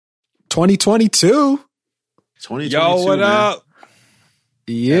2022. 2022. Yo, what up?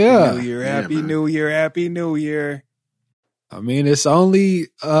 Yeah. Happy New Year. Happy New Year. Happy New Year. I mean, it's only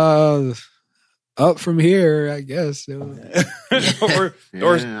up from here, I guess. I'm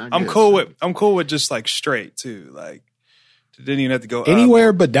cool with just like straight too. Like didn't even have to go anywhere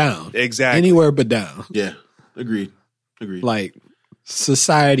up. but down. Exactly. Anywhere but down. Yeah. Agreed. Like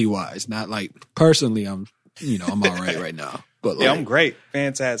society wise, not like personally. I'm all right now. But like, yeah, I'm great.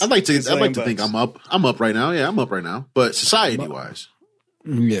 Fantastic. I'd like to think I'm up. I'm up right now. Yeah, I'm up right now. But society wise.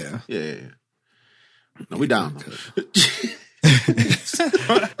 Yeah. No, we down.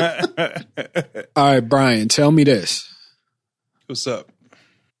 All right, Bryan, tell me this. What's up?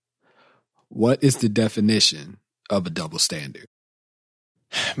 What is the definition of a double standard?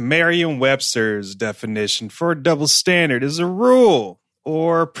 Merriam-Webster's definition for a double standard is a rule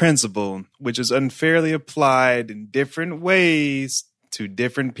or principle which is unfairly applied in different ways to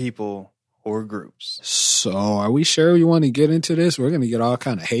different people or groups. So are we sure we want to get into this? We're going to get all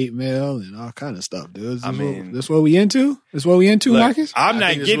kind of hate mail and all kind of stuff, dude. This what we into? This what we into, look, Marcus? I'm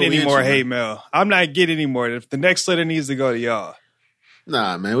not getting any more hate mail. I'm not getting any more. If the next letter needs to go to y'all.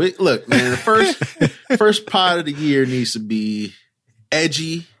 Nah, man. Look, man, the first part of the year needs to be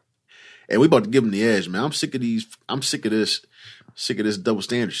edgy. And we about to give them the edge, man. I'm sick of this double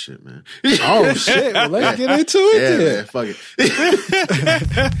standard shit, man. Oh shit! Well, let's get into it. Yeah, then. man, fuck it.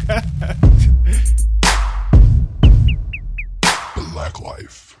 Black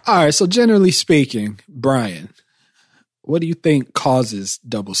life. All right. So generally speaking, Bryan, what do you think causes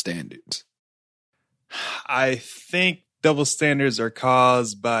double standards? I think double standards are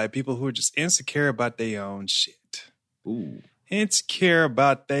caused by people who are just insecure about their own shit. Ooh. Insecure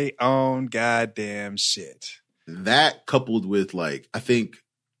about their own goddamn shit. That coupled with like, I think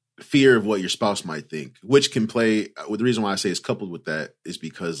fear of what your spouse might think, which can play. Well, the reason why I say it's coupled with that is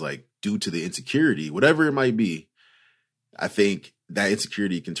because like due to the insecurity, whatever it might be, I think that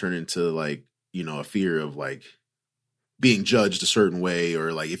insecurity can turn into like, a fear of like being judged a certain way,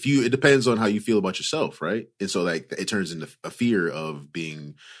 or like it depends on how you feel about yourself. Right. And so like it turns into a fear of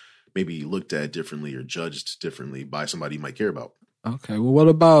being maybe looked at differently or judged differently by somebody you might care about. Okay. Well, what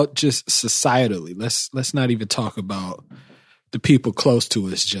about just societally? Let's not even talk about the people close to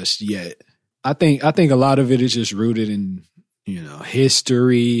us just yet. I think a lot of it is just rooted in,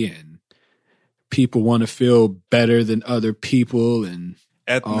 history, and people want to feel better than other people and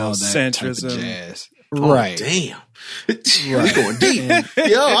ethnocentrism. All that type of jazz. Oh, right. Damn. Right. We're going deep.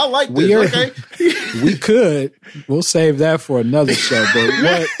 Yo, I like this. Okay. We'll save that for another show. But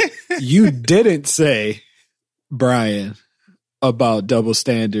what you didn't say, Bryan, about double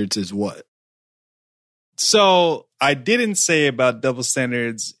standards is what? So I didn't say about double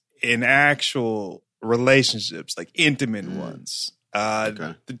standards in actual relationships, like intimate ones.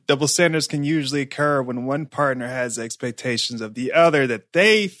 Okay. The double standards can usually occur when one partner has expectations of the other that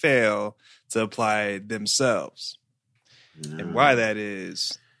they fail to apply themselves. And why that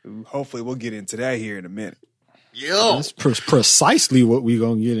is, hopefully we'll get into that here in a minute. Yo. That's precisely what we're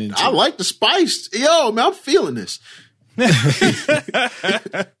going to get into. I like the spice. Yo, man, I'm feeling this.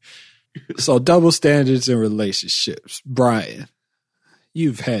 So double standards in relationships. Bryan,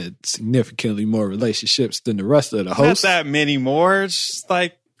 you've had significantly more relationships than the rest of the hosts. Not that many more. It's just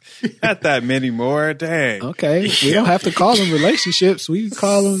like, not that many more. Dang. Okay. We don't have to call them relationships. We can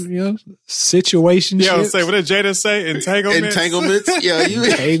call them, situationships. Yeah, say, what did Jada say? Entanglements? Entanglements. Yeah,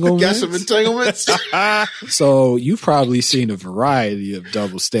 you got some entanglements. So you've probably seen a variety of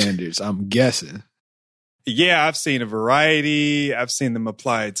double standards, I'm guessing. Yeah, I've seen a variety. I've seen them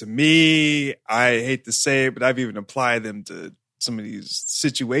applied to me. I hate to say it, but I've even applied them to some of these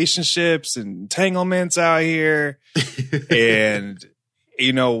situationships and entanglements out here. And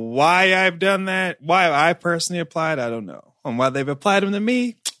why I've done that, why I personally applied, I don't know. And why they've applied them to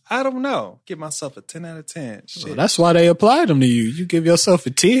me, I don't know. Give myself a 10 out of 10. Shit. Well, that's why they applied them to you. You give yourself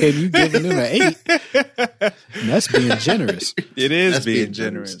a 10, you giving them an 8. And that's being generous. It is that's being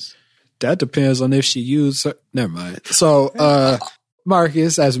generous. That depends on if she used her. Never mind. So,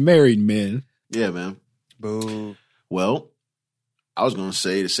 Marcus, as married men. Yeah, man. Boo. Well, I was going to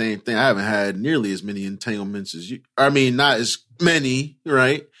say the same thing. I haven't had nearly as many entanglements as you. I mean, not as many,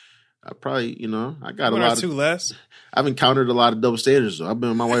 right? I probably, I got one a lot or two less. I've encountered a lot of double standards, though. I've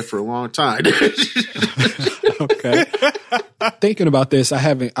been with my wife for a long time. Okay. Thinking about this,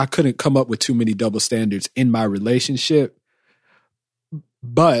 I couldn't come up with too many double standards in my relationship,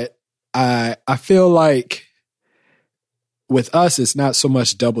 but I feel like with us, it's not so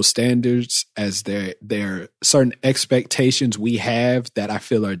much double standards as there are certain expectations we have that I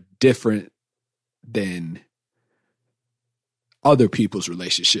feel are different than other people's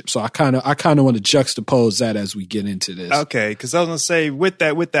relationships. So I kind of want to juxtapose that as we get into this. Okay, because I was gonna say with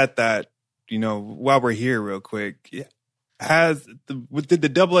that, you know, while we're here, real quick, did the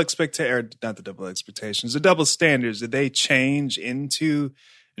double expectation, or not the double expectations, the double standards, did they change into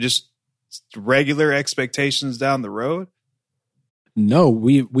just regular expectations down the road? No,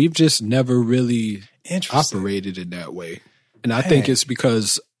 we've just never really operated in that way. And I think it's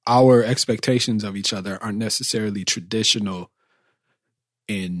because our expectations of each other aren't necessarily traditional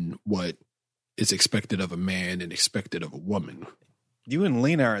in what is expected of a man and expected of a woman. You and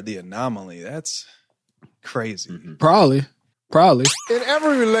Lena are the anomaly. That's crazy. Mm-hmm. Probably. In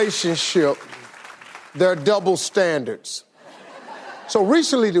every relationship, there are double standards. So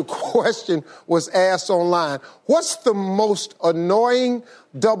recently the question was asked online, what's the most annoying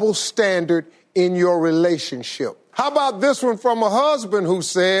double standard in your relationship? How about this one from a husband who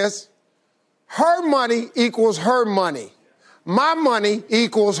says, her money equals her money. My money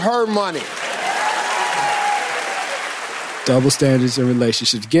equals her money. Double standards in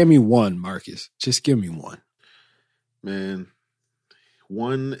relationships. Give me one, Marcus. Just give me one. Man,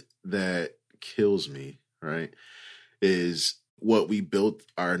 one that kills me, right, is what we built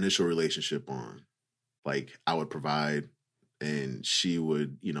our initial relationship on. Like, I would provide and she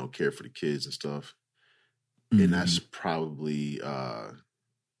would, you know, care for the kids and stuff. Mm-hmm. And that's probably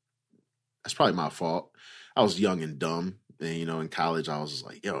my fault. I was young and dumb. And, you know, in college, I was just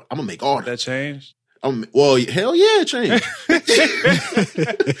like, yo, I'm going to make all that changed. Well, hell yeah, it changed.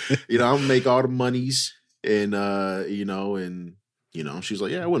 You know, I'm going to make all the monies and, she's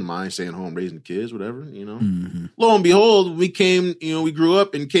like, yeah, I wouldn't mind staying home, raising the kids, whatever, you know. Mm-hmm. Lo and behold, we grew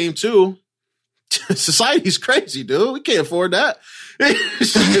up and came to. Society's crazy, dude. We can't afford that. We're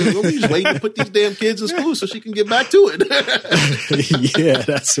just waiting to put these damn kids in school so she can get back to it. Yeah,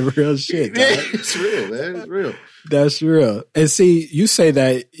 that's the real shit. Yeah, it's real, man. It's real. That's real. And see, you say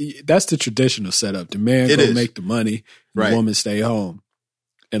that's the traditional setup. The man go make the money, the woman stay home.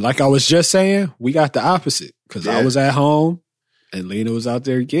 And like I was just saying, we got the opposite because I was at home and Lena was out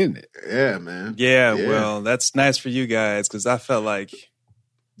there getting it. Yeah, man. Yeah, well, that's nice for you guys because I felt like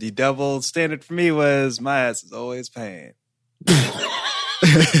the double standard for me was my ass is always paying.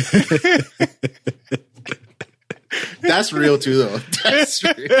 That's real too, though. That's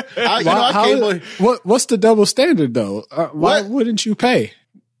real. What's the double standard though? Why wouldn't you pay?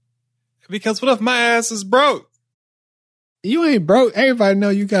 Because what if my ass is broke? You ain't broke. Everybody know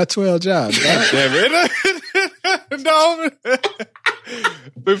you got 12 jobs. Right? No.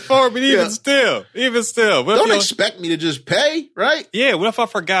 But even still. Don't expect me to just pay, right? Yeah. What if I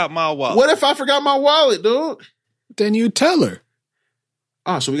forgot my wallet? What if I forgot my wallet, dude? Then you tell her.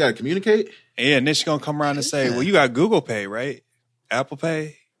 Oh, so we got to communicate? Yeah, and then she's going to come around and say, well, you got Google Pay, right? Apple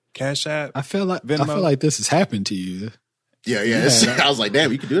Pay, Cash App, I feel like this has happened to you. Yeah. I was like,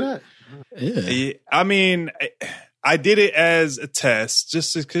 damn, you can do that? Yeah. I mean, I did it as a test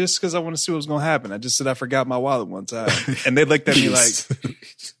just because I want to see what was going to happen. I just said I forgot my wallet one time. And they looked at me like...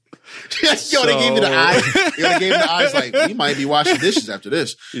 Yo, they gave me the eyes. They gave me the eyes like, we might be washing dishes after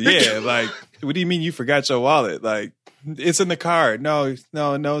this. Yeah, like, what do you mean you forgot your wallet? Like, it's in the car. No,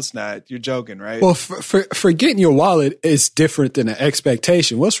 it's not. You're joking, right? Well, forgetting your wallet is different than an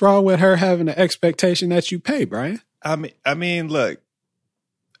expectation. What's wrong with her having an expectation that you pay, Bryan? I mean, look,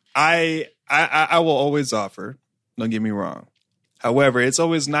 I will always offer. Don't get me wrong. However, it's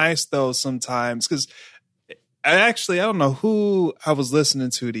always nice though sometimes because I don't know who I was listening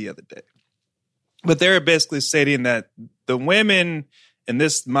to the other day, but they were basically stating that the women in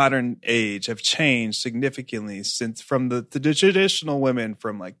this modern age have changed significantly from the traditional women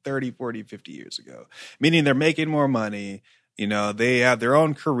from like 30, 40, 50 years ago, meaning they're making more money. You know, they have their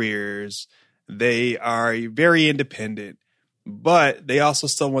own careers. They are very independent, but they also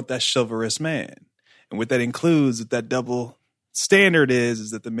still want that chivalrous man. And what that includes, that double standard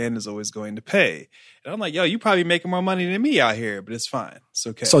is that the man is always going to pay. And I'm like, yo, you probably making more money than me out here, but it's fine. It's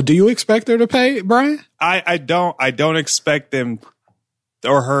okay. So do you expect her to pay, Bryan? I don't expect them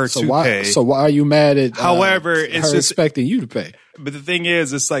or her to pay. So why are you mad at However, it's her just expecting you to pay? But the thing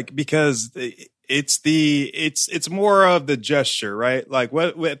is, it's like because it's more of the gesture, right? Like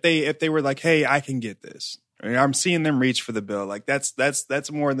what if they were like, hey, I can get this. I mean, I'm seeing them reach for the bill. Like that's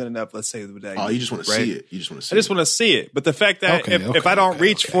more than enough. Let's say that. Oh, you just want to see it. I just want to see it. But the fact that if I don't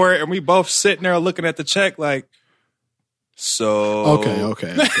reach for it and we both sitting there looking at the check, like, so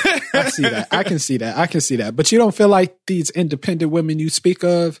okay. I see that. I can see that. But you don't feel like these independent women you speak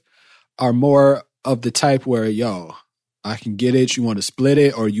of are more of the type where, yo, I can get it. You want to split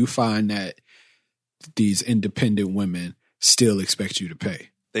it, or you find that these independent women still expect you to pay?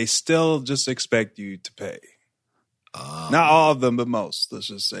 They still just expect you to pay. Not all of them, but most. Let's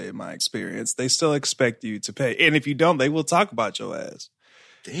just say, in my experience, they still expect you to pay, and if you don't, they will talk about your ass.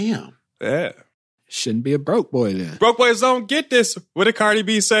 Damn. Yeah. Shouldn't be a broke boy then. Broke boys don't get this. What did Cardi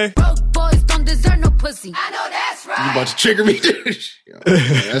B say? Broke boys don't deserve no pussy. I know that's right. You about to trigger me, dude.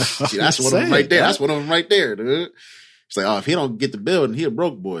 That's one of them right there. That's one of them right there, dude. It's like, oh, if he don't get the bill, then he a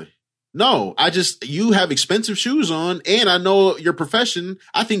broke boy. No, you have expensive shoes on, and I know your profession.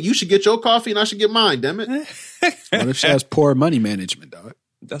 I think you should get your coffee, and I should get mine. Damn it! What if she has poor money management, dog?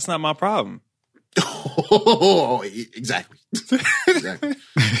 That's not my problem. Oh, exactly. Exactly.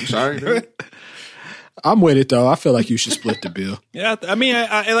 I'm sorry, dude. I'm with it though. I feel like you should split the bill. Yeah, I mean,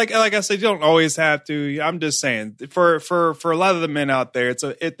 I like I said, you don't always have to. I'm just saying, for a lot of the men out there,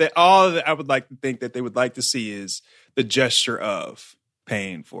 all that I would like to think that they would like to see is the gesture of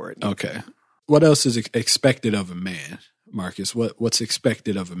paying for it. Okay. What else is expected of a man, Marcus? What's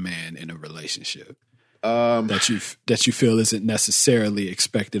expected of a man in a relationship that you feel isn't necessarily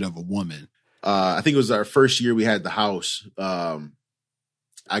expected of a woman? I think it was our first year we had the house.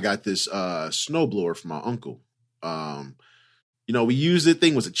 I got this snowblower from my uncle. We used it.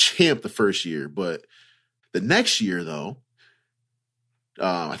 Thing was a champ the first year, but the next year though,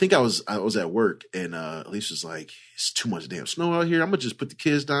 I think I was at work and Elise was like, "It's too much damn snow out here. I'm gonna just put the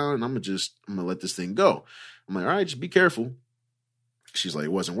kids down and I'm gonna let this thing go." I'm like, "All right, just be careful." She's like,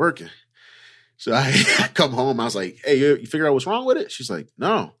 "It wasn't working." So I come home. I was like, "Hey, you figure out what's wrong with it?" She's like,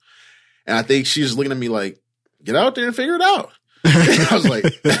 "No," and I think she's looking at me like, "Get out there and figure it out." I was like,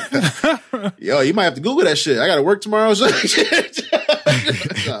 "Yo, you might have to Google that shit. I got to work tomorrow." So,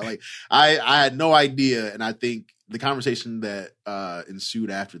 like, I had no idea, and I think the conversation that ensued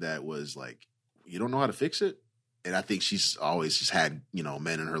after that was like, "You don't know how to fix it," and I think she's always just had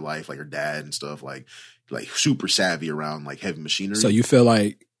men in her life, like her dad and stuff, like super savvy around like heavy machinery. So you feel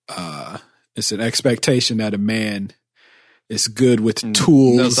like it's an expectation that a man is good with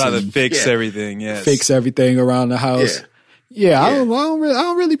tools, knows how to fix everything. Yes, fix everything around the house. Yeah. Yeah, I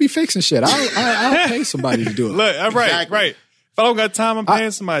don't really be fixing shit. I'll pay somebody to do it. Look, right, Exactly. right. If I don't got time, I'm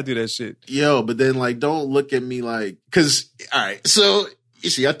paying somebody to do that shit. Yo, but then like, don't look at me like, cause all right. So you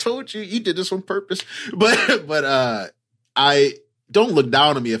see, I told you did this on purpose, but I don't look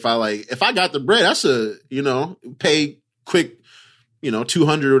down on me if I got the bread, that's pay quick,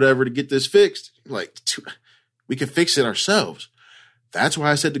 200 or whatever to get this fixed. Like we can fix it ourselves. That's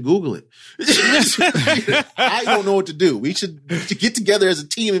why I said to Google it. I don't know what to do. We should get together as a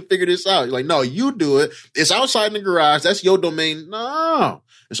team and figure this out. You're like, no, you do it. It's outside in the garage. That's your domain. No,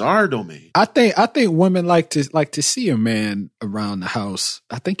 it's our domain. I think women like to see a man around the house.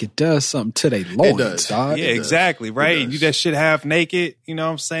 I think it does something to their loins, does. dog. Yeah, exactly. Right. You that shit half naked. You know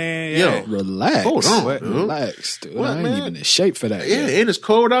what I'm saying? Yo, Yeah. Relax. Hold on, dude. Relax, dude. What, I ain't man? even in shape for that. Yeah, yet. and it's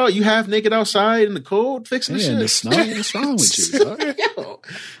cold out. You half naked outside in the cold fixing the Yeah, shit. in the snow. What's wrong with you, dog?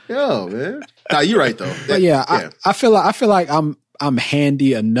 Yo, man. Nah, you're right though. But I feel like I'm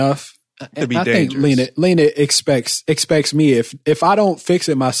handy enough. To be I think dangerous. Lena expects me if I don't fix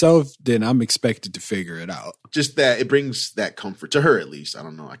it myself, then I'm expected to figure it out. Just that it brings that comfort to her, at least. I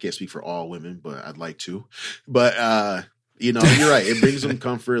don't know. I can't speak for all women, but I'd like to. But you're right. It brings them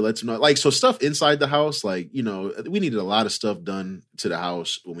comfort. Lets them know. Like, so stuff inside the house, like, we needed a lot of stuff done to the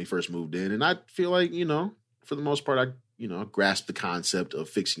house when we first moved in. And I feel like, for the most part, I grasp the concept of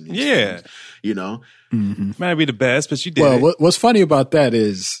fixing these things. Mm-hmm. Might be the best, but you did Well, it. what's funny about that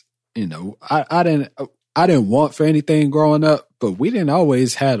is, I didn't want for anything growing up, but we didn't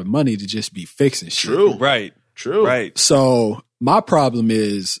always have the money to just be fixing shit. True. Right. True. Right. So my problem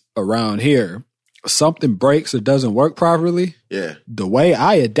is around here, something breaks or doesn't work properly. Yeah. The way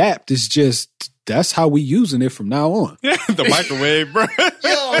I adapt is just that's how we using it from now on. Yeah, the microwave, bro.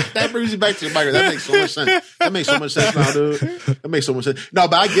 Yo, that brings you back to the microwave. That makes so much sense. That makes so much sense now, dude. That makes so much sense. No,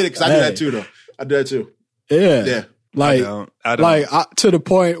 but I get it because I do that too, though. I do that too. Yeah. Yeah. Like, I don't. like to the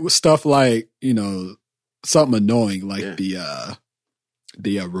point with stuff like, something annoying like Yeah.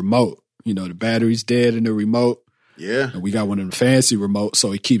 the remote. The battery's dead in the remote. Yeah. And we got one of the fancy remotes,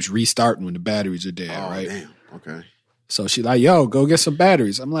 so it keeps restarting when the batteries are dead, right? Damn. Okay. So she's like, yo, go get some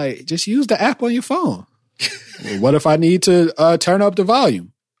batteries. I'm like, just use the app on your phone. Well, what if I need to turn up the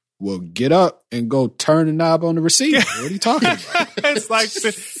volume? Well, get up and go turn the knob on the receiver. What are you talking about? it's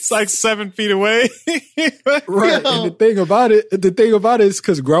like 7 feet away. Right. And the thing about it is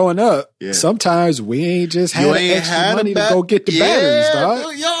because growing up, sometimes we ain't just had extra money to go get the batteries,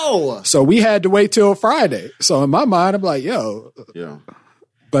 dog. Yo. So we had to wait till Friday. So in my mind, I'm like, yo. Yeah.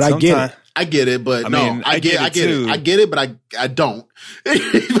 But I get it. I get it, but I get it. I get it, but I don't.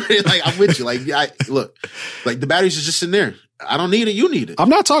 Like, I'm with you. Like, look, like the batteries are just in there. I don't need it. You need it. I'm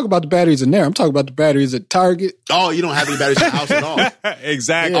not talking about the batteries in there. I'm talking about the batteries at Target. Oh, you don't have any batteries in the house at all.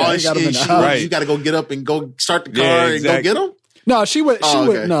 Exactly. Yeah, Oh, they got 'em in the house. Right. You got to go get up and go start the car Yeah, and go get them? No, she would.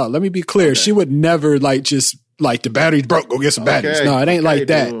 okay. No, let me be clear. She would never like just like the batteries broke. Go get some batteries. Okay. No, it ain't like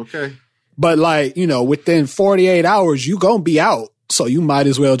that. Dude, okay. But like, within 48 hours, you gonna be out. So you might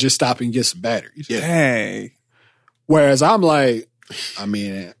as well just stop and get some batteries. Yeah. Dang. Whereas I'm like, I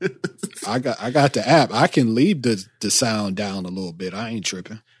mean, I got the app. I can leave the sound down a little bit. I ain't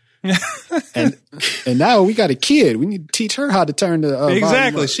tripping. and now we got a kid. We need to teach her how to turn the volume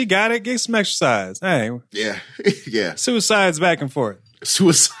Exactly. up. She got it. Get some exercise. Hey, Yeah. Yeah. suicides back and forth.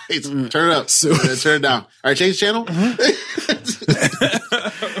 Suicides. Turn it up. Turn it down. All right, change the channel.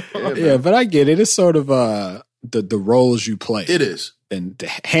 Yeah, but I get it. It's sort of the roles you play. It is. And the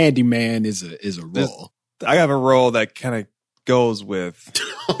handyman is a role. I have a role that kind of goes with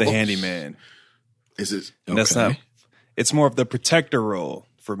the handyman. Is it? And that's not. It's more of the protector role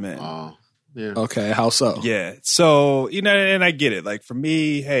for men. Oh, yeah. Okay, how so? Yeah. So, and I get it. Like for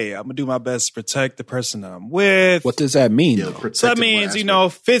me, hey, I'm going to do my best to protect the person that I'm with. What does that mean, Yeah, though? So that means,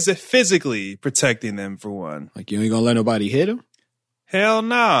 physically protecting them for one. Like, you ain't gonna let nobody hit him? Hell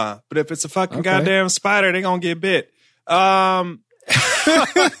nah. But if it's a fucking Okay. goddamn spider, they going to get bit.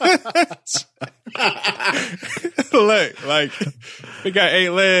 Look, like, we got 8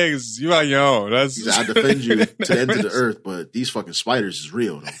 legs. You on your own. He said, I defend you to the end of the earth, but these fucking spiders is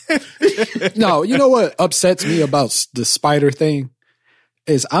real, though. No, you know what upsets me about the spider thing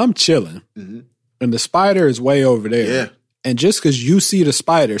is I'm chilling and the spider is way over there. Yeah. And just because you see the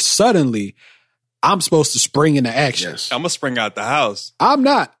spider, suddenly I'm supposed to spring into action. Yes. I'm going to spring out the house. I'm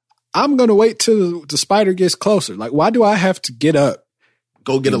not. I'm going to wait till the spider gets closer. Like, why do I have to get up?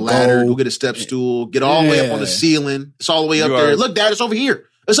 Go get a ladder, go get a step stool, get all the way up on the ceiling. It's all the way up there. Look, Dad, it's over here.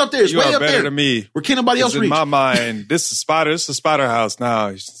 It's up there. It's You way are up better there. than me. Where can't nobody else In reach? my mind, this is a spider house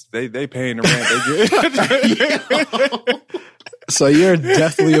now. They paying the rent. They get. So you're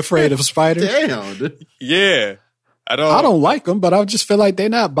deathly afraid of spiders? Damn, dude. Yeah. I I don't like them, but I just feel like they're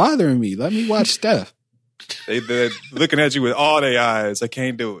not bothering me. Let me watch Steph. They're looking at you with all their eyes. I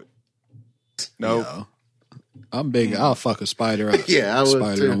can't do it. Nope. Yo, I'm big. I'll fuck a spider up. Yeah, I would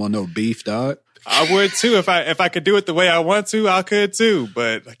Spider too. don't want no beef, dog. I would too. If I could do it the way I want to, I could too,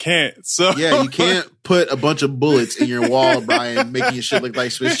 but I can't. So Yeah, you can't put a bunch of bullets in your wall, Brian, making your shit look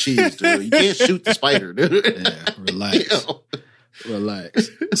like Swiss cheese, dude. You can't shoot the spider, dude. Yeah, relax. Yo. Relax.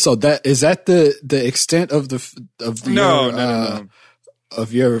 So is that the extent of No.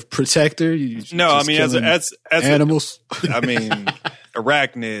 of your protector? You No, I just mean killing as animals. I mean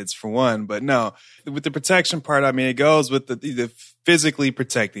arachnids for one, but no, with the protection part, I mean it goes with the physically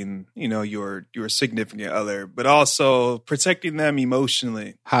protecting, your significant other, but also protecting them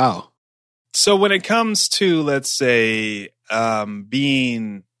emotionally. How? So when it comes to, let's say,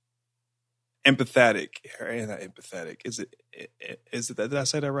 being empathetic, or not empathetic, is it that, did I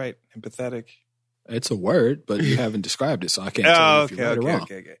say that right? Empathetic? It's a word, but you haven't described it, so I can't tell you if you're right or wrong.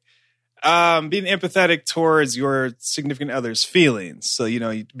 Okay. Being empathetic towards your significant other's feelings. So,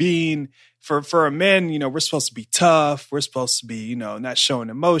 being for a men, we're supposed to be tough. We're supposed to be, not showing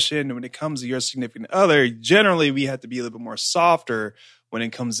emotion. And when it comes to your significant other, generally we have to be a little bit more softer when it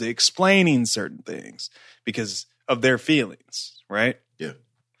comes to explaining certain things because of their feelings, right? Yeah.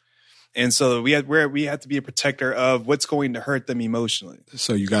 And so we have to be a protector of what's going to hurt them emotionally.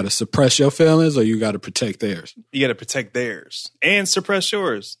 So you got to suppress your feelings, or you got to protect theirs. You got to protect theirs and suppress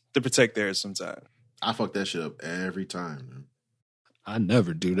yours to protect theirs sometimes. I fuck that shit up every time, man. I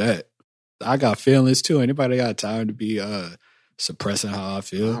never do that. I got feelings too. Anybody got time to be suppressing how I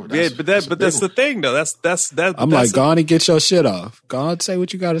feel? Oh, That's the thing though. That's I'm like, go on and get your shit off. Go on and say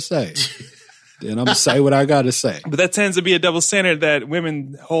what you got to say. Then I'm going to say what I got to say. But that tends to be a double standard that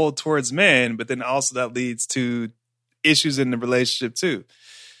women hold towards men, but then also that leads to issues in the relationship too.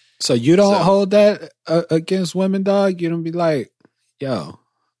 So you don't hold that against women, dog? You don't be like, yo,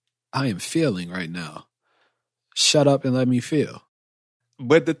 I am feeling right now. Shut up and let me feel.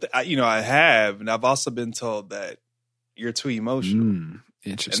 But I have, and I've also been told that you're too emotional.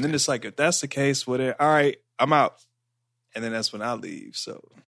 Interesting. And then it's like, if that's the case, all right, I'm out. And then that's when I leave. So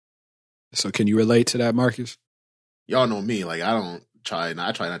can you relate to that, Marcus? Y'all know me. Like, I try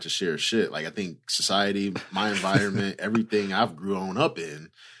not to share shit. Like, I think society, my environment, everything I've grown up in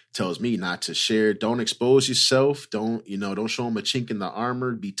tells me not to share. Don't expose yourself. Don't show them a chink in the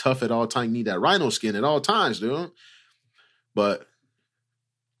armor. Be tough at all times. You need that rhino skin at all times, dude. But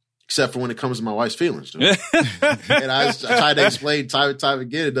except for when it comes to my wife's feelings, dude. And I try to explain time and time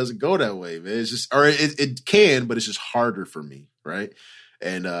again, it doesn't go that way, man. It's just, or it can, but it's just harder for me, right?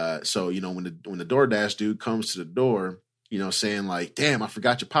 And so, when the DoorDash dude comes to the door you know, saying like, damn, I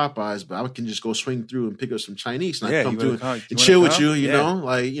forgot your Popeyes, but I can just go swing through and pick up some Chinese and I come through and chill with you, you know?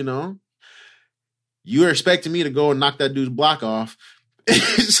 Like, you know, you were expecting me to go and knock that dude's block off.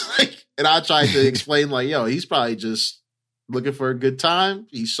 It's like, and I tried to explain like, yo, he's probably just looking for a good time.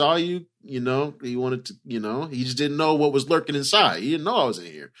 He saw you, you know, he wanted to, you know, he just didn't know what was lurking inside. He didn't know I was in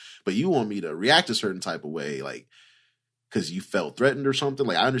here. But you want me to react a certain type of way, like, because you felt threatened or something.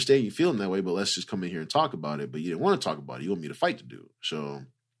 Like, I understand you feeling that way, but let's just come in here and talk about it. But you didn't want to talk about it. You want me to fight the dude. So,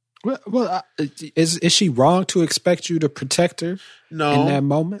 is she wrong to expect you to protect her? No, in that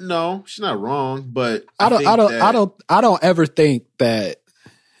moment. No, she's not wrong. But I don't ever think that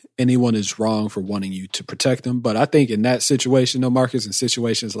anyone is wrong for wanting you to protect them. But I think in that situation, though, Marcus, in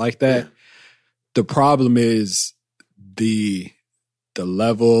situations like that, the problem is the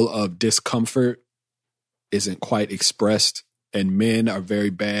level of discomfort isn't quite expressed, and men are very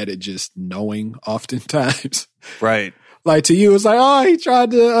bad at just knowing oftentimes. Right. Like to you, it's like, oh, he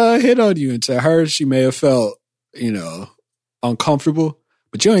tried to hit on you. And to her, she may have felt, you know, uncomfortable,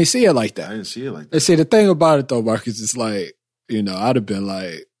 but you ain't see it like that. I didn't see it like that. And see, the thing about it though, Marcus, is like, you know, I'd have been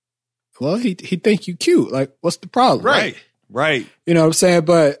like, well, he think you cute. Like, what's the problem? Right. You know what I'm saying?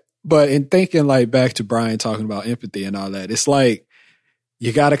 But in thinking like back to Bryan talking about empathy and all that, it's like,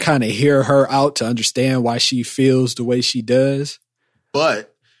 you got to kind of hear her out to understand why she feels the way she does.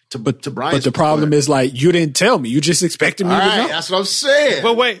 But to Bryan's But the problem is like, you didn't tell me. You just expected me to know. That's what I'm saying.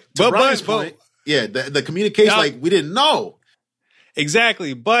 But wait, Bryan's point, yeah, the communication, like, we didn't know.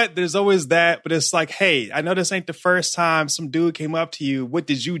 Exactly. But there's always that. But it's like, hey, I know this ain't the first time some dude came up to you. What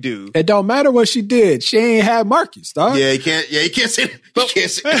did you do? It don't matter what she did. She ain't had Marcus, dog. Yeah, you can't say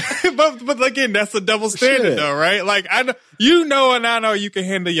that. But again, that's a double standard though, right? Like, I know, you know, and I know you can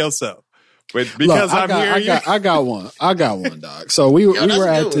handle yourself. But because Look, I got one, dog. So we were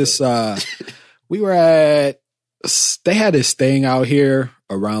at this, they had this thing out here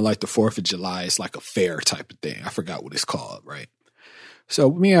around like the 4th of July. It's like a fair type of thing. I forgot what it's called, right? So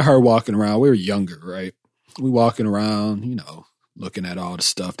me and her walking around, we were younger, right? We walking around, you know, looking at all the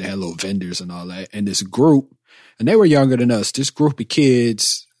stuff. They had little vendors and all that. And this group, and they were younger than us, this group of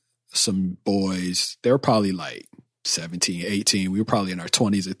kids, some boys, they were probably like 17, 18. We were probably in our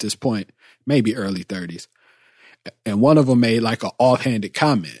 20s at this point, maybe early 30s. And one of them made like an offhanded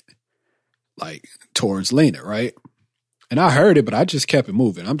comment, like towards Lena, right? And I heard it, but I just kept it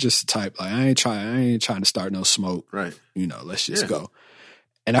moving. I'm just the type, like, I ain't trying to start no smoke. Right. You know, let's just go.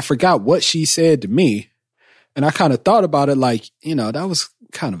 And I forgot what she said to me. And I kind of thought about it like, you know, that was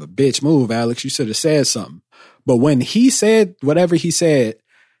kind of a bitch move, Alex. You should have said something. But when he said whatever he said,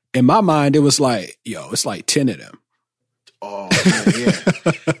 in my mind, it was like, yo, it's like 10 of them. Oh, man, yeah.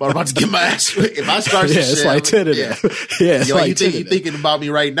 But I'm about to get my ass. If I start to it's like 10 of them. Yeah, it's yo, like you 10 think of you them. thinking about me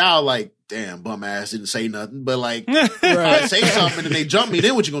right now, like, damn, bum ass didn't say nothing. But like, if I say something and they jump me,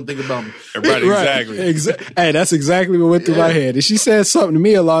 then what you gonna think about me? Right, exactly. Hey, that's exactly what went through my head. And she said something to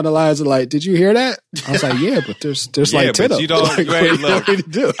me along the lines of like, "Did you hear that?" I was like, "Yeah, but there's like 10 of them." You don't. Like, Wait, what do you want me to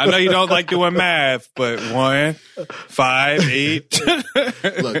do? I know you don't like doing math, but 1, 5, 8.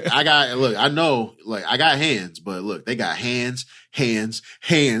 I know, like, I got hands, but look, they got hands. Like, the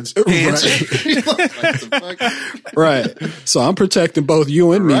fuck? Right. So I'm protecting both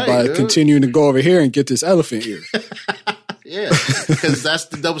you and me by continuing to go over here and get this elephant ear. Yeah, because that's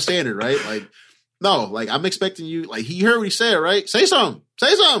the double standard, right? Like, no, like, I'm expecting you, like, he heard what he said, right? Say something.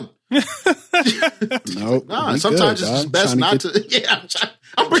 Nope. No, sometimes good, it's just best not to. Yeah,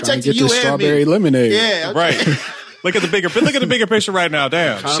 I'm protecting you and strawberry me. Lemonade. Yeah, right. Look at the bigger picture right now.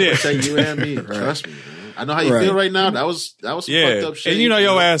 Damn, trying shit. to protect you and me. Trust me, man. I know how you feel right now. That was some fucked up shit. And you know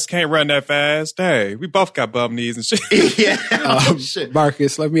your ass can't run that fast. Hey, we both got bum knees and shit. Yeah. Shit.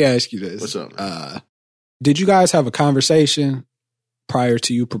 Marcus, let me ask you this. What's up, man? Did you guys have a conversation prior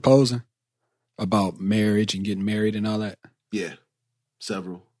to you proposing about marriage and getting married and all that? Yeah,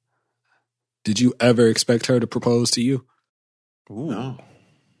 several. Did you ever expect her to propose to you? Ooh. No,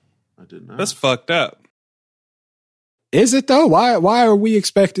 I did not. That's fucked up. Is it though? Why are we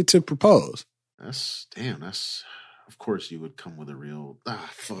expected to propose? That's of course you would come with a real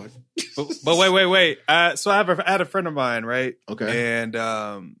fuck. But wait. So I had a friend of mine, right? Okay.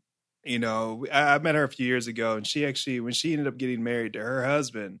 And you know, I met her a few years ago, and she actually, when she ended up getting married to her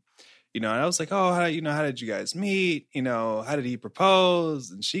husband, you know, and I was like, oh, how did you guys meet? You know, how did he propose?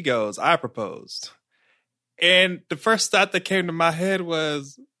 And she goes, I proposed. And the first thought that came to my head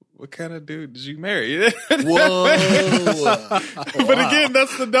was, what kind of dude did you marry? Whoa. But again,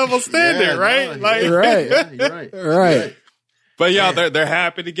 that's the double standard, right? No, you're right. You're right. But y'all, they're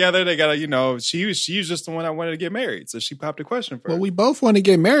happy together. They got, you know, she was just the one that wanted to get married. So she popped a question for her. Well, we both want to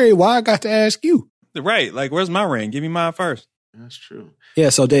get married. Why I got to ask you? Right. Like, where's my ring? Give me mine first. That's true. Yeah,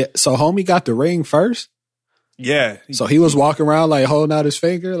 so homie got the ring first? Yeah. So he was walking around like holding out his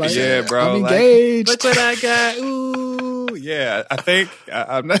finger, like, Yeah, bro. I'm engaged. Like, look what I got. Ooh. Yeah, I think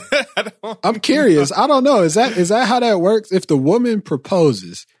I'm not. I'm curious. I don't know. Is that how that works? If the woman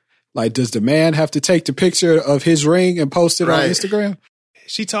proposes, like, does the man have to take the picture of his ring and post it on Instagram?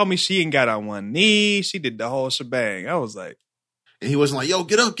 She told me she ain't got on one knee. She did the whole shebang. I was like, and he wasn't like, "Yo,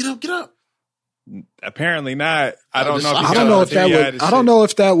 get up, get up, get up." Apparently not. I don't know. I don't know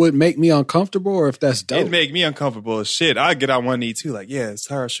if that would make me uncomfortable or if that's dope. It'd make me uncomfortable as shit. I'd get on one knee too. Like, yeah, it's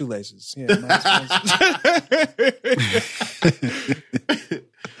her shoelaces. Yeah, nice.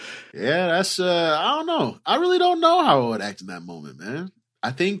 Yeah, that's I don't know. I really don't know how I would act in that moment, man.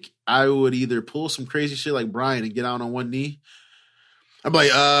 I think I would either pull some crazy shit like Bryan and get out on one knee. I'm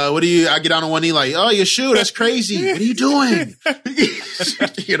like, I get down on one knee like, oh, your shoe, that's crazy. What are you doing?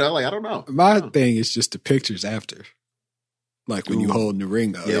 Like, I don't know. My thing is just the pictures after. Like when you holding the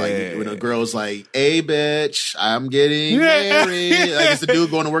ring up. Yeah, like when a girl's like, hey, bitch, I'm getting married. Like it's the dude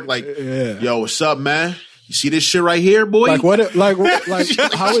going to work like, yo, what's up, man? You see this shit right here, boy? Like what? Like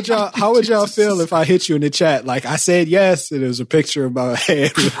how would y'all feel if I hit you in the chat? Like I said yes, and it was a picture of my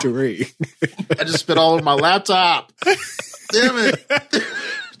head with the ring. I just spit all over my laptop. Damn it.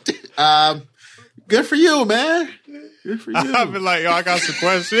 Good for you, man. Good for you. I've been like, yo, I got some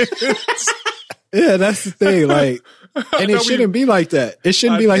questions. Yeah, that's the thing. Like, and it shouldn't be like that. It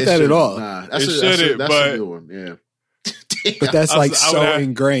shouldn't be like that at all. Nah, that's a good one. Yeah. But that's like so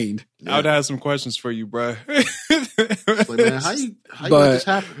ingrained. I would have some questions for you, bro. Like, man, how you let this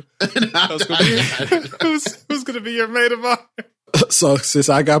happen? Who's gonna be your maid of honor? So since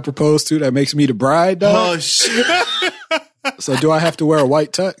I got proposed to, that makes me the bride, dog. Oh shit. So do I have to wear a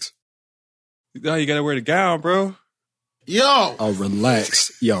white tux? No, you gotta wear the gown, bro. Yo. Oh,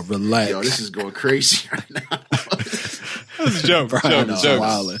 relax. Yo, relax. Yo, this is going crazy right now. This is jokes.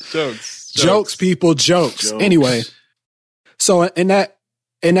 Jokes, people, jokes. Anyway, so in that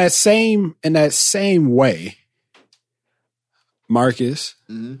same way, Marcus,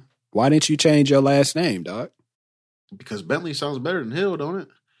 why didn't you change your last name, dog? Because Bentley sounds better than Hill, don't it?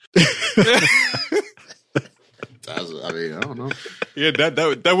 I mean, I don't know. Yeah,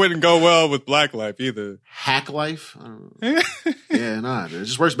 that wouldn't go well with Black Life either. Hack Life? I don't know. Yeah, nah. It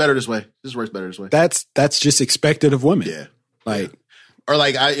just works better this way. That's just expected of women. Yeah. Like, or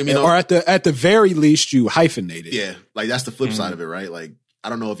like or at the very least you hyphenate it. Yeah, like that's the flip side of it, right? Like I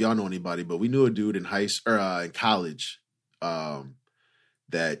don't know if y'all know anybody, but we knew a dude in in college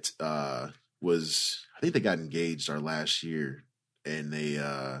that was, I think they got engaged our last year, and they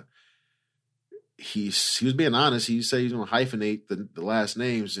he was being honest. He said he's gonna hyphenate the last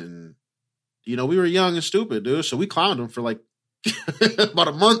names, and we were young and stupid, dude. So we clowned him for like about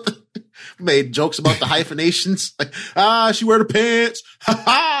a month. Made jokes about the hyphenations, like she wear the pants,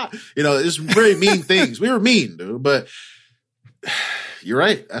 it's very mean things. We were mean, dude, but you're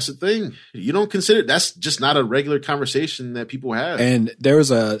right. That's the thing. You don't consider that's just not a regular conversation that people have. And there was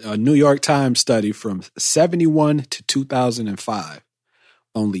a New York Times study from 1971 to 2005.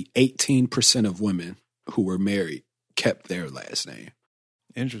 Only 18% of women who were married kept their last name.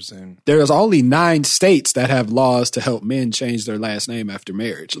 Interesting. There's only 9 states that have laws to help men change their last name after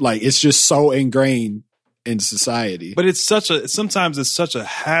marriage. Like, it's just so ingrained in society. But sometimes it's such a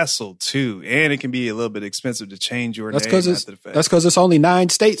hassle too, and it can be a little bit expensive to change your name after the fact. That's because it's only 9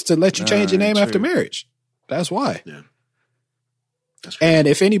 states to let you change your name after marriage. That's why. Yeah. That's right. And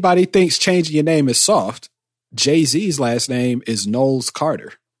if anybody thinks changing your name is soft, Jay-Z's last name is Knowles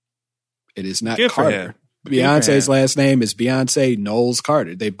Carter. It is not Carter. Beyonce's last name is Beyonce Knowles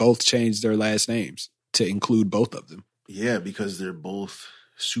Carter. They both changed their last names to include both of them. Yeah, because they're both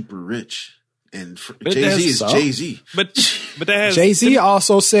super rich. And Jay-Z is Jay-Z. But that has Jay-Z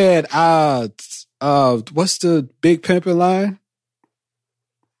also said, what's the Big Pimpin' line?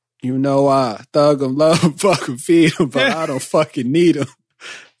 Thug 'em, love 'em, fuck 'em, feed 'em, but I don't fucking need 'em.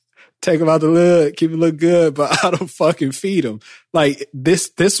 Take him out the hood, keep him look good, but I don't fucking feed him. Like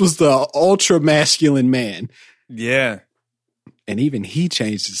this was the ultra masculine man. Yeah. And even he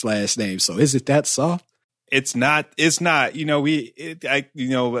changed his last name. So is it that soft? It's not. I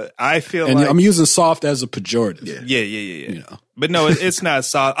feel and like I'm using soft as a pejorative. Yeah. But no, it's not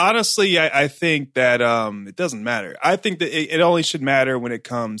soft. Honestly, I think that it doesn't matter. I think that it only should matter when it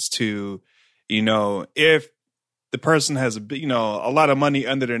comes to, if the person has a lot of money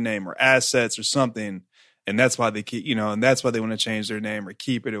under their name or assets or something, and that's why they keep, and that's why they want to change their name or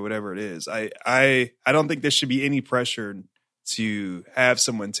keep it or whatever it is. I don't think there should be any pressure to have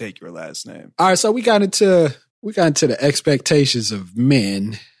someone take your last name. All right, so we got into the expectations of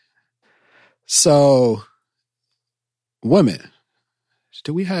men. So, women,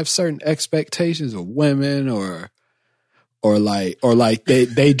 do we have certain expectations of women, or like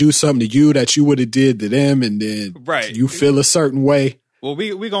they do something to you that you would have did to them, and then you feel a certain way? Well,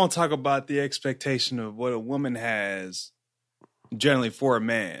 we gonna talk about the expectation of what a woman has generally for a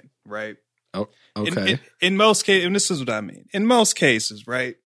man, right? Oh, okay. In most cases, and this is what I mean. In most cases,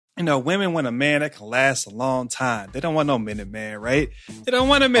 right? You know, women want a man that can last a long time. They don't want no minute man, right? They don't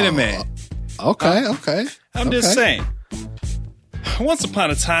want a minute man. Okay. I'm just saying. Once upon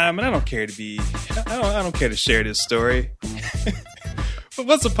a time, and I don't care to share this story. But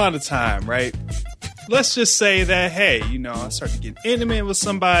once upon a time, right? Let's just say that, hey, you know, I started getting intimate with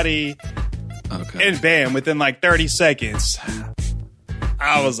somebody. Okay. And bam, within like 30 seconds,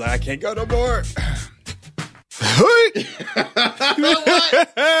 I was like, I can't go no more.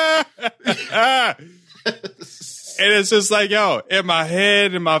 And it's just like, yo, in my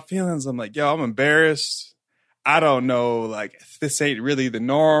head, in my feelings, I'm like, yo, I'm embarrassed. I don't know, like, this ain't really the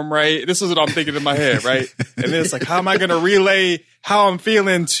norm, right? This is what I'm thinking in my head, right? And then it's like, how am I going to relay how I'm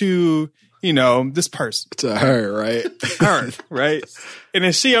feeling to, you know, this person? To her, right? Her, right? And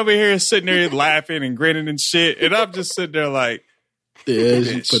then she over here sitting there laughing and grinning and shit. And I'm just sitting there like, yeah,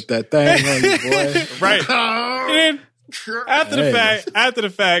 you put that thing on you, boy. Right. And then after the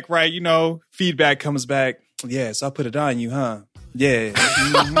fact, right, you know, feedback comes back. Yeah, so I put it on you, huh? Yeah.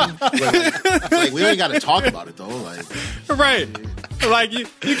 Mm-hmm. like we ain't got to talk about it though. Like, right. Like you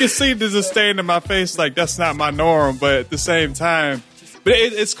can see the disdain in my face. Like that's not my norm, but at the same time, but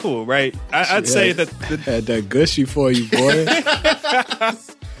it's cool, right? I'd say that had that gushy for you, boy.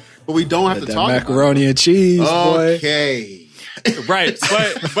 But we don't have to talk about macaroni and cheese, boy. Okay. Right,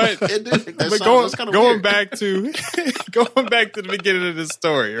 but going back to the beginning of this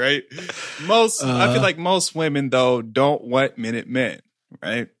story, right? I feel like most women though don't want minute men,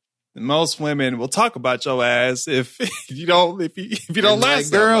 right? Most women will talk about your ass if you don't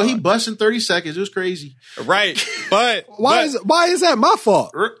last. Like, girl, he busting 30 seconds. It was crazy, right? But why is that my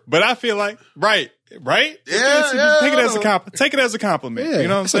fault? But I feel like right. Yeah, take it as a compliment. Take it as a compliment. Yeah, you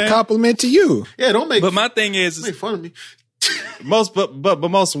know what I'm saying? It's a compliment to you. Yeah, don't make. But my thing is, make fun of me. Most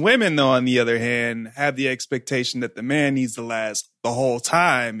women, though, on the other hand, have the expectation that the man needs to last the whole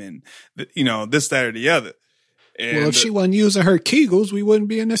time, and you know this, that, or the other. And, well, if she wasn't using her Kegels, we wouldn't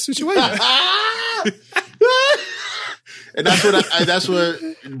be in this situation. And that's what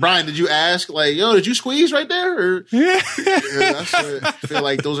Bryan, did you ask? Like, yo, did you squeeze right there? Or, yeah, I feel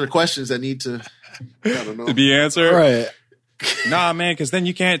like those are questions that need to, I don't know, to be answered. Right? Nah, man, because then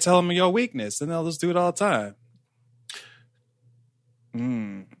you can't tell them your weakness, and they'll just do it all the time.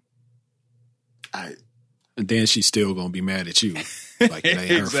 And then she's still gonna be mad at you, like it ain't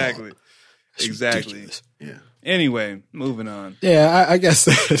her fault. Exactly. Ridiculous. Yeah. Anyway, moving on. Yeah, I guess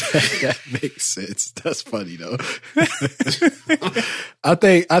that makes sense. That's funny though. I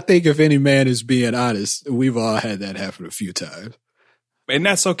think if any man is being honest, we've all had that happen a few times. And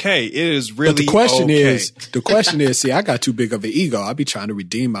that's okay. It is really the question is, see, I got too big of an ego. I be trying to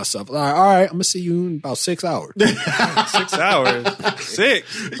redeem myself. All right, I'm going to see you in about 6 hours. 6 hours?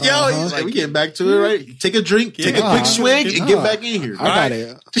 6? Yo, we getting back to it, right? Take a drink, take a quick swig, and get back in here. I got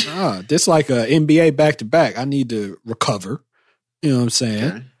it. This like a NBA back-to-back. I need to recover. You know what I'm saying?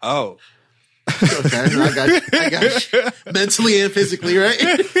 Okay. Oh. Okay, I got you. Mentally and physically, right?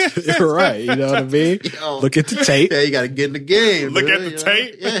 Right, you know what I mean? Yo, look at the tape. Yeah, you got to get in the game. Look at the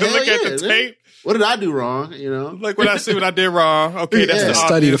tape. Yeah, look at the tape. What did I do wrong? You know, like when I see what I did wrong. Okay, that's the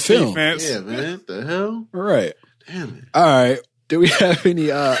study the film. Defense. Yeah, man. What the hell? Right. Damn it. All right. Do we have any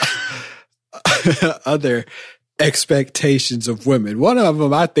other expectations of women? One of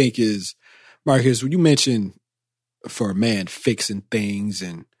them, I think, is Marcus. When you mentioned for a man fixing things,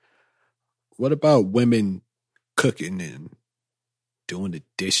 and what about women cooking and doing the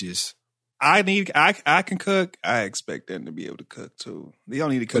dishes? I can cook. I expect them to be able to cook too. They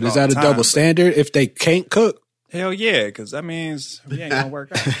don't need to cook. But is that a double standard if they can't cook? Hell yeah, because that means we ain't gonna work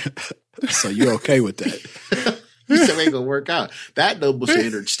out. So you're okay with that? You said we ain't gonna work out. That double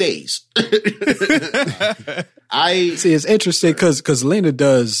standard stays. I see. It's interesting because Lena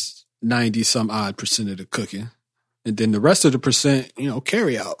does 90-some-odd% of the cooking, and then the rest of the percent,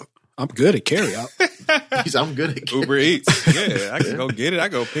 carry out. I'm good at carry out. I'm good at Uber Eats. Yeah, I can go get it. I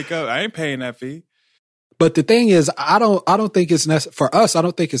go pick up. I ain't paying that fee. But the thing is, I don't think it's for us. I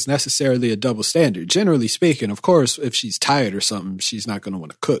don't think it's necessarily a double standard. Generally speaking, of course, if she's tired or something, she's not going to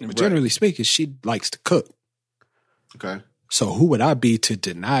want to cook. But generally speaking, she likes to cook. Okay. So who would I be to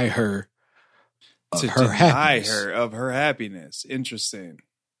deny her of her happiness? Her of her happiness. Interesting.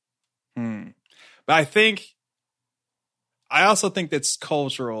 But I also think that's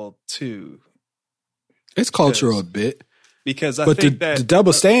cultural too. It's cultural a bit. Because I but think that the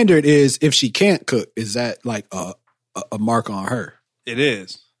double standard is if she can't cook, is that like a mark on her? it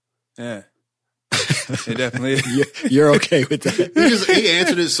is. Yeah. It definitely is. You're okay with that. He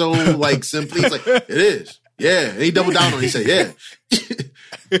answered it so like simply. He's like, it is. Yeah. And he doubled down on it. He said, yeah.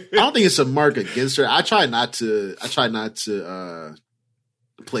 I don't think it's a mark against her. I try not to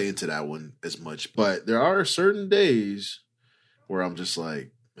play into that one as much. But there are certain days where I'm just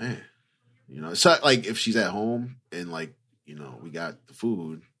like, man, it's not like if she's at home and like, we got the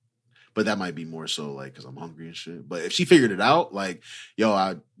food, but that might be more so like because I'm hungry and shit. But if she figured it out, like, yo,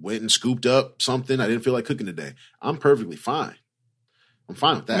 I went and scooped up something, I didn't feel like cooking today, I'm perfectly fine. I'm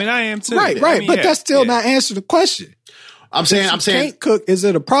fine with that. I mean, I am too. Right. But that's still not answering the question. I'm saying, can't cook. Is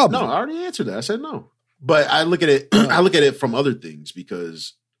it a problem? No, I already answered that. I said no. But I look at it. I look at it from other things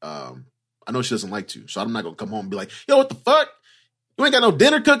because I know she doesn't like to. So I'm not gonna come home and be like, yo, what the fuck? You ain't got no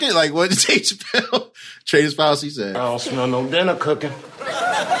dinner cooking? Like what did Chappelle? Trader's Policy said. I don't smell no dinner cooking.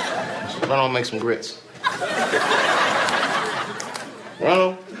 Why don't make some grits?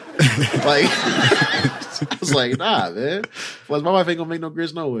 Ronald? Like, I was like, nah, man. Plus, my wife ain't gonna make no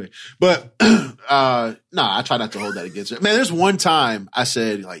grits no way. But, I try not to hold that against her. Man, there's one time I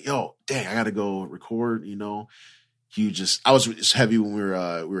said, like, yo, dang, I gotta go record, I was just heavy when we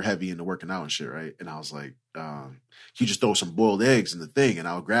were heavy into working out and shit, right? And I was like, you just throw some boiled eggs in the thing and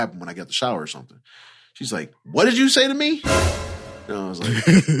I'll grab them when I get out the shower or something. She's like, what did you say to me? And I was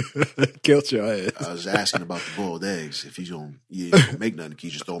like, guilt your ass. I was asking about the boiled eggs. If you don't make nothing, can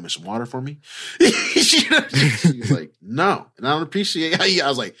you just throw them in some water for me? She was like, no. And I don't appreciate how I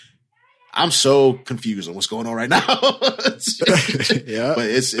was like, I'm so confused on what's going on right now. Yeah. But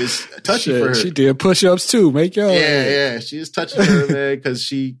it's touchy for her. She did push-ups too. Make your Yeah. She is touchy for her, man, because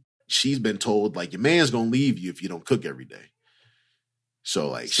she's been told, like, your man's going to leave you if you don't cook every day. So,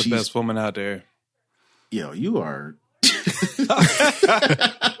 like, she's the best woman out there. Yo, you are.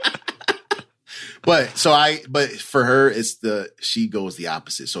 But for her, she goes the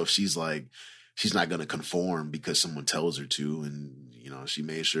opposite. So if she's like, she's not going to conform because someone tells her to, and she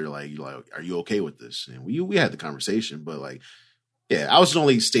made sure like, are you okay with this? And we had the conversation, but like, yeah, I was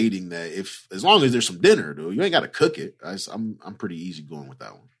only stating that as long as there's some dinner, though, you ain't got to cook it. I'm pretty easy going with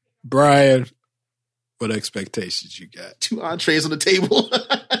that one. Bryan, what expectations you got? 2 entrees on the table.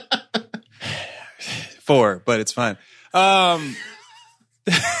 4, but it's fine. I'm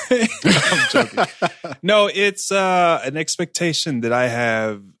joking. No, it's an expectation that I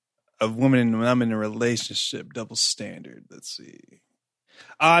have of women when I'm in a relationship. Double standard. Let's see.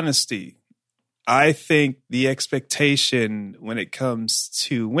 Honesty. I think the expectation when it comes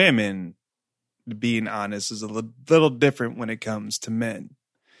to women being honest is a little different when it comes to men.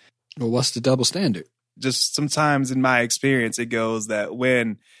 Well, what's the double standard? Just sometimes in my experience, it goes that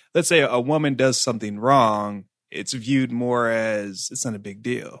when, let's say a woman does something wrong, it's viewed more as it's not a big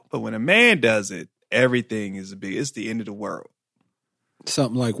deal. But when a man does it, everything is it's the end of the world.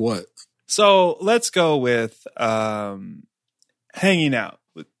 Something like what? So let's go with hanging out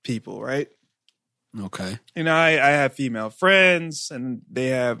with people, right? Okay. I have female friends and they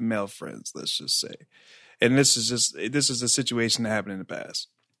have male friends, let's just say. And this is a situation that happened in the past.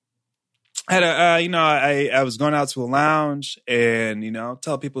 I had I was going out to a lounge and,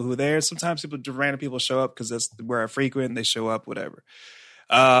 tell people who are there. Sometimes random people show up because that's where I frequent. They show up, whatever.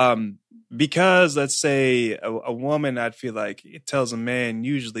 Because let's say a woman, I'd feel like it tells a man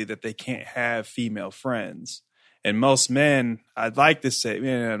usually that they can't have female friends. And most men, I'd like to say,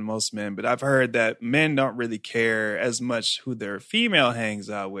 not most men, but I've heard that men don't really care as much who their female hangs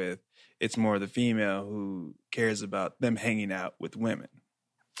out with. It's more the female who cares about them hanging out with women.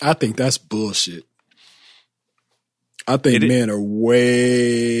 I think that's bullshit. I think men are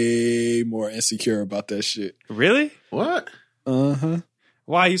way more insecure about that shit. Really? What? Uh-huh.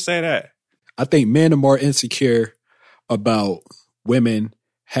 Why you say that? I think men are more insecure about women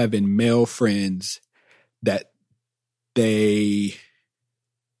having male friends that they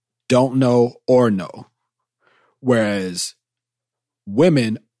don't know or know. Whereas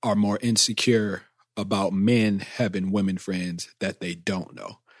women are more insecure about men having women friends that they don't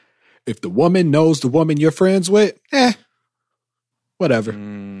know. If the woman knows the woman you're friends with, whatever.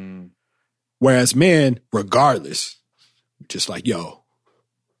 Whereas men, regardless, just like, yo,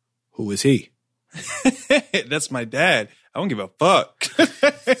 who is he? That's my dad. I don't give a fuck.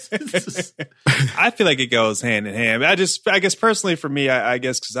 I feel like it goes hand in hand. I guess personally for me, I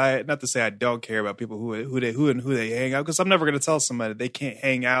guess because not to say I don't care about people who they hang out, because I'm never going to tell somebody they can't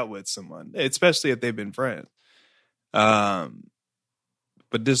hang out with someone, especially if they've been friends.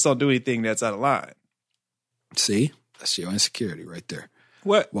 But just don't do anything that's out of line. See, that's your insecurity right there.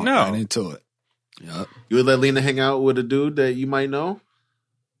 What? Walk No, right into it. Yep. You would let Lena hang out with a dude that you might know?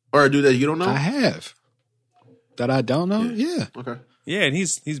 Or a dude that you don't know? I have. That I don't know? Yeah. Okay. Yeah, and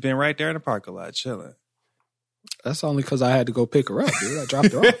he's been right there in the parking lot chilling. That's only because I had to go pick her up, dude. I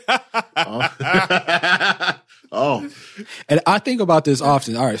dropped her off. Oh. And I think about this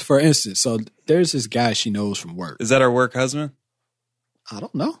often. All right, for instance, so there's this guy she knows from work. Is that her work husband? I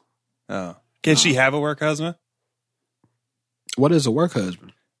don't know. Oh. Can she have a work husband? What is a work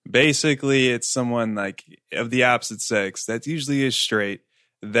husband? Basically, it's someone like of the opposite sex that usually is straight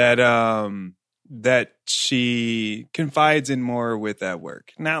that that she confides in more with at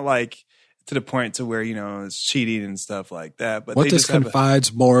work. Not like to the point to where, it's cheating and stuff like that. But what they does just have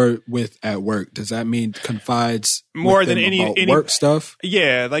confides more with at work? Does that mean confides more with than them any about work stuff?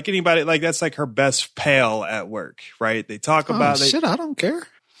 Yeah, like anybody, like that's like her best pal at work, right? They talk about shit. I don't care.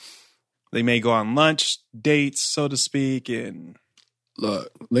 They may go on lunch dates, so to speak, and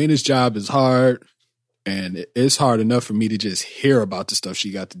look, Lena's job is hard, and it's hard enough for me to just hear about the stuff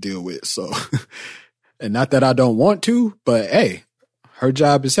she got to deal with. So, and not that I don't want to, but hey, her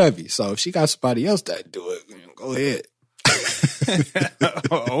job is heavy. So if she got somebody else that do it, go ahead.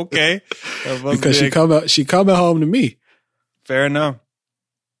 Okay, because she coming home to me. Fair enough.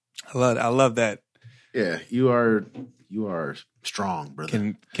 I love that. Yeah, you are strong,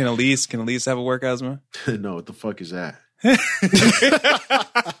 brother. Can Elise have a work husband? No, what the fuck is that?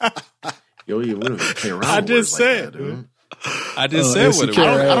 Yo, we don't even play around. I just said, dude. I just said what it was.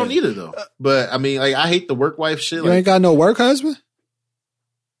 I don't need it though. But I mean, like, I hate the work wife shit. You ain't got no work husband?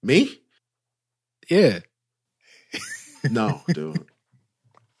 Me? Yeah. No, dude.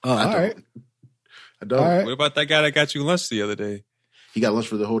 Oh, all right. I don't. All right. What about that guy that got you lunch the other day? He got lunch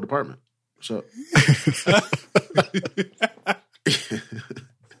for the whole department. So,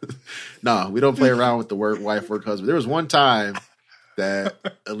 no, we don't play around with the work husband. There was one time that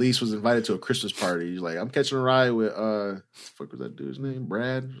Elise was invited to a Christmas party. He's like, I'm catching a ride with what was that dude's name?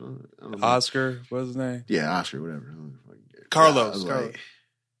 Brad? I don't know. Oscar, what's his name? Yeah, Oscar, whatever. Carlos. Like,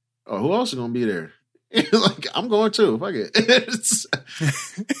 oh, who else is gonna be there? Like, I'm going too. Fuck it.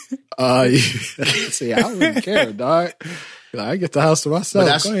 See, I wouldn't care, dog. I get the house to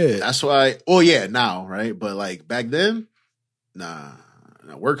myself. Go ahead. That's why. Oh yeah, now, right? But like back then, nah.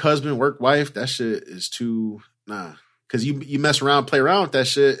 Work husband, work wife. That shit is too because you mess around, play around with that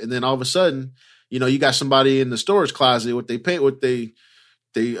shit, and then all of a sudden, you got somebody in the storage closet. What they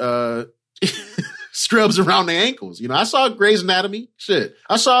scrubs around their ankles. I saw Grey's Anatomy. Shit,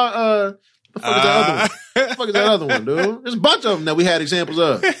 I saw the fuck is that other one? The fuck is that other one, dude? There's a bunch of them that we had examples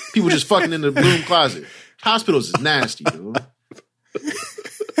of. People just fucking in the broom closet. Hospitals is nasty, dude.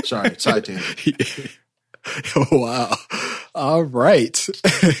 Sorry, side tangent. Wow. All right.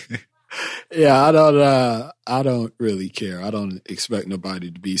 Yeah, I don't really care. I don't expect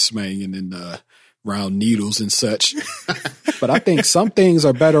nobody to be smanging in round needles and such. But I think some things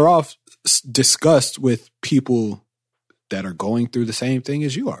are better off discussed with people that are going through the same thing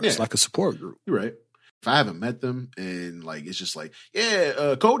as you are. Yeah. It's like a support group. You're right. If I haven't met them and like it's just like,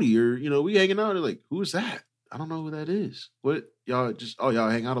 yeah, Cody, or we hanging out. They're like, who's that? I don't know who that is. What y'all y'all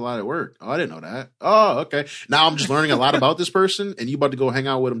hang out a lot at work? Oh, I didn't know that. Oh, okay. Now I'm just learning a lot about this person, and you about to go hang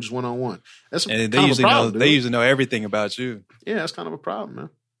out with them just one on one. That's and they usually know everything about you. Yeah, that's kind of a problem, man.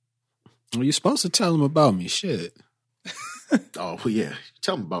 Well, you're supposed to tell them about me. Shit. Oh, well, yeah.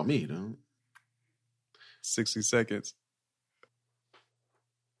 Tell them about me, though. 60 seconds.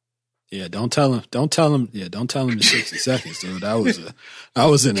 Yeah, don't tell him. Yeah, don't tell him the 60 seconds, dude. That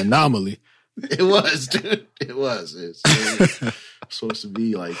was an anomaly. It was, dude. It was. It's supposed to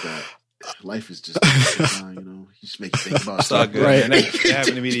be like that. Life is just, you just make you think about stuff. Good, right. That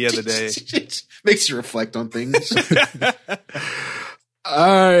happened to me the other day. Makes you reflect on things.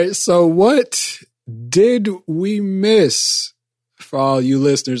 All right. So what did we miss for all you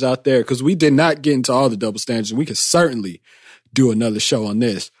listeners out there? Because we did not get into all the double standards, and we could certainly do another show on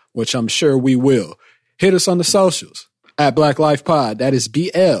this, which I'm sure we will. Hit us on the socials at Black Life Pod. That is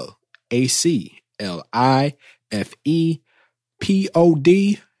BLACLIFEPOD.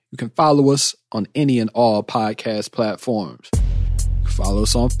 You can follow us on any and all podcast platforms. You can follow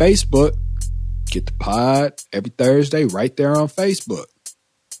us on Facebook. Get the pod every Thursday right there on Facebook.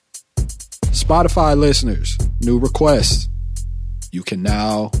 Spotify listeners, new request. You can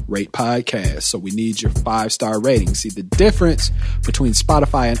now rate podcasts. So we need your 5-star rating. See, the difference between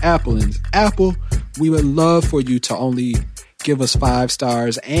Spotify and Apple is Apple, we would love for you to only give us 5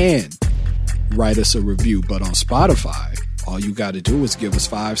 stars and write us a review. But on Spotify, all you got to do is give us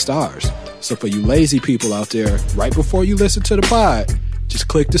 5 stars. So for you lazy people out there, right before you listen to the pod, just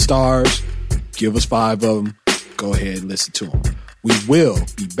click the stars, give us 5 of them, go ahead and listen to them. We will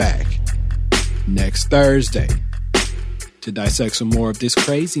be back next Thursday to dissect some more of this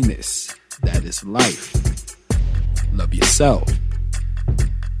craziness that is life. Love yourself.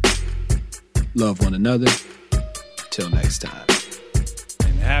 Love one another. Till next time.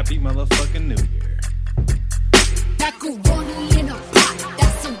 And happy motherfucking New Year. Macaroni in a pot,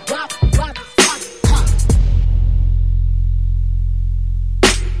 that's a wop, wop, wop,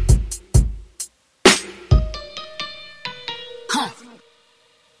 huh.